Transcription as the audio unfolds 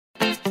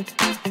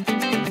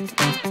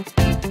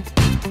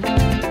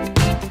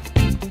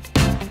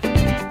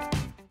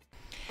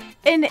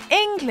In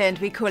England,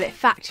 we call it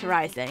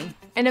factorising.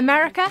 In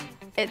America,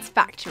 it's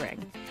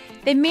factoring.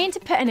 They mean to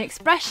put an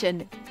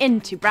expression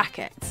into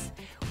brackets.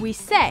 We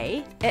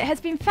say it has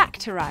been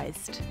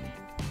factorised.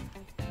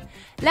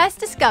 Let's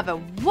discover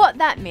what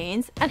that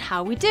means and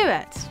how we do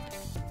it.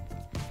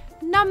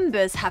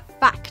 Numbers have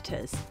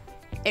factors.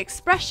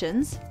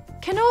 Expressions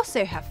can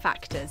also have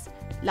factors,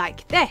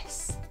 like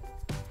this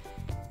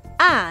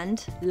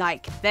and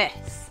like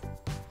this.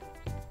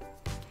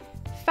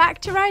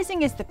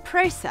 Factorising is the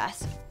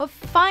process of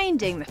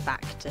finding the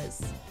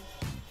factors.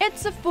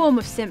 It's a form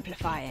of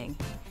simplifying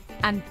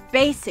and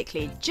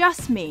basically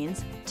just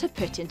means to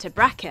put into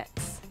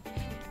brackets.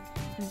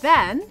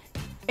 Then,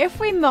 if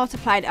we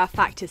multiplied our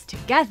factors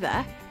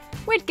together,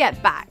 we'd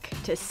get back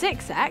to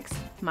 6x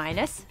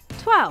minus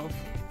 12.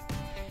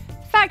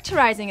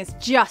 Factorising is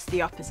just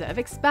the opposite of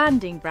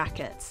expanding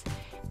brackets.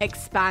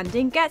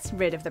 Expanding gets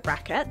rid of the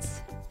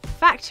brackets.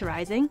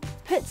 Factorising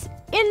puts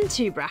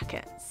into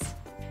brackets.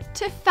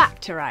 To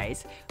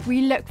factorise,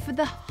 we look for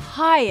the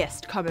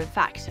highest common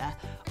factor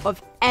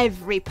of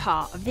every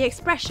part of the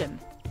expression,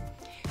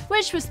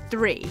 which was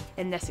 3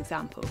 in this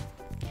example.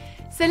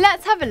 So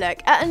let's have a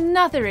look at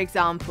another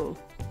example.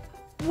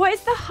 What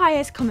is the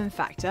highest common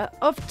factor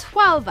of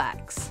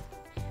 12x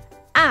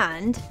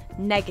and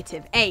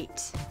negative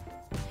 8?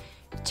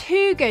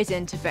 2 goes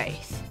into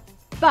both,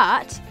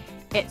 but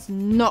it's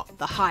not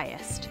the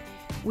highest.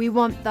 We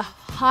want the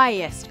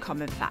highest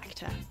common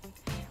factor,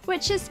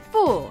 which is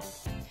 4.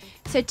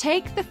 So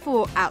take the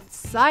 4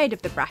 outside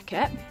of the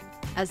bracket,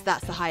 as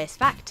that's the highest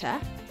factor.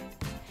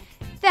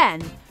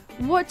 Then,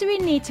 what do we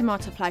need to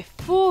multiply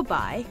 4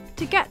 by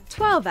to get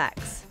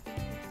 12x?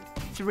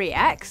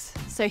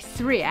 3x, so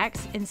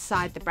 3x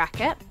inside the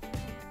bracket.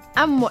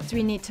 And what do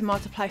we need to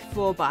multiply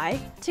 4 by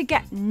to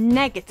get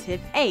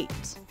negative 8?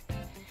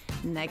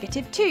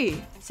 Negative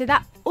 2, so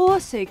that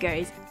also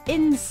goes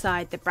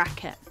inside the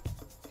bracket.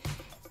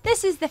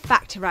 This is the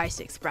factorised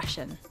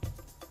expression.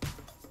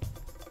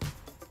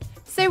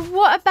 So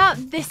what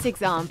about this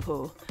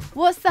example?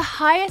 What's the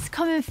highest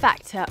common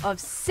factor of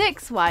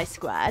 6y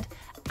squared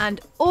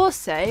and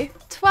also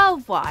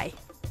 12y?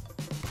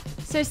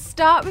 So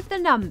start with the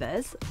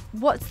numbers.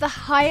 What's the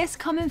highest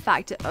common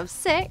factor of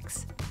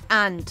 6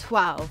 and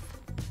 12?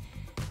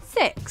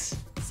 6.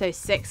 So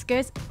 6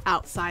 goes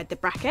outside the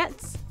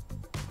brackets.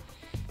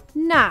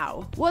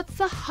 Now, what's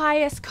the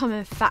highest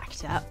common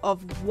factor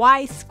of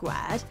y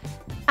squared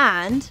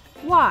and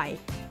y?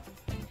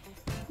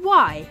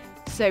 Y.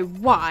 So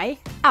y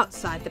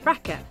outside the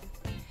bracket.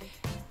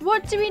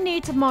 What do we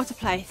need to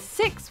multiply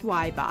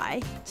 6y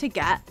by to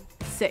get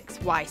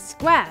 6y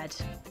squared?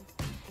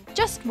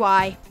 Just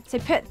y, so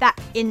put that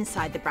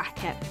inside the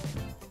bracket.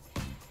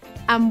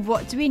 And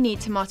what do we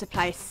need to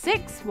multiply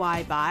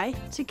 6y by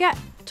to get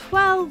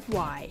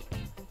 12y?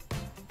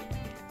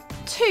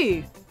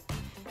 2.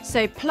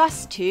 So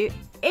plus 2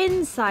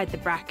 inside the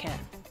bracket.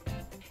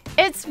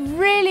 It's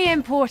really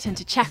important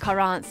to check our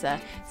answer,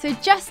 so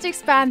just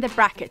expand the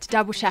bracket to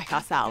double check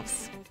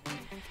ourselves.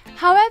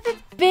 However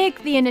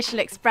big the initial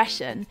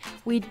expression,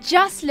 we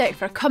just look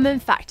for a common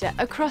factor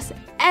across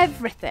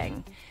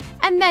everything,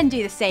 and then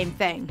do the same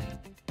thing.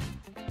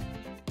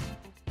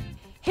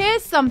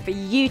 Here's some for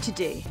you to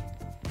do.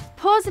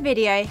 Pause the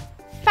video,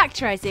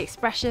 factorise the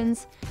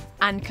expressions,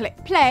 and click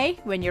play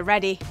when you're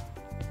ready.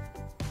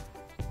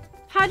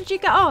 How did you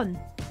get on?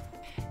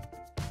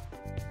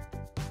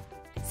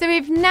 So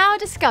we've now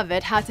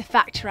discovered how to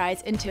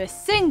factorise into a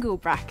single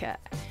bracket.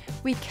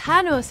 We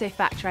can also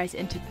factorise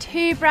into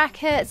 2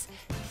 brackets,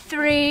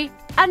 3,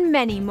 and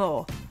many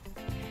more.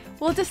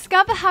 We'll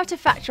discover how to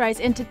factorise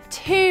into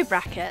 2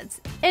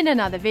 brackets in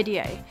another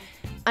video,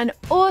 and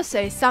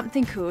also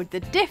something called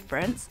the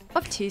difference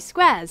of 2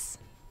 squares.